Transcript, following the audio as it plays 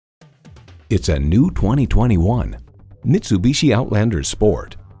It's a new 2021 Mitsubishi Outlander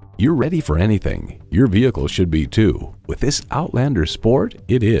Sport. You're ready for anything. Your vehicle should be too. With this Outlander Sport,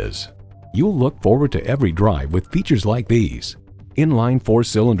 it is. You'll look forward to every drive with features like these: inline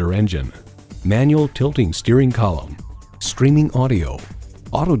 4-cylinder engine, manual tilting steering column, streaming audio,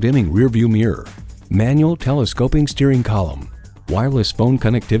 auto-dimming rearview mirror, manual telescoping steering column, wireless phone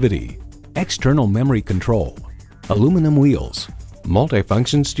connectivity, external memory control, aluminum wheels,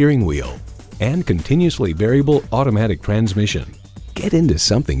 multifunction steering wheel, and continuously variable automatic transmission. Get into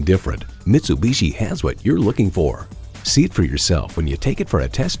something different. Mitsubishi has what you're looking for. See it for yourself when you take it for a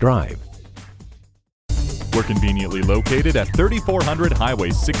test drive. We're conveniently located at 3400 Highway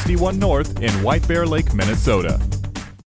 61 North in White Bear Lake, Minnesota.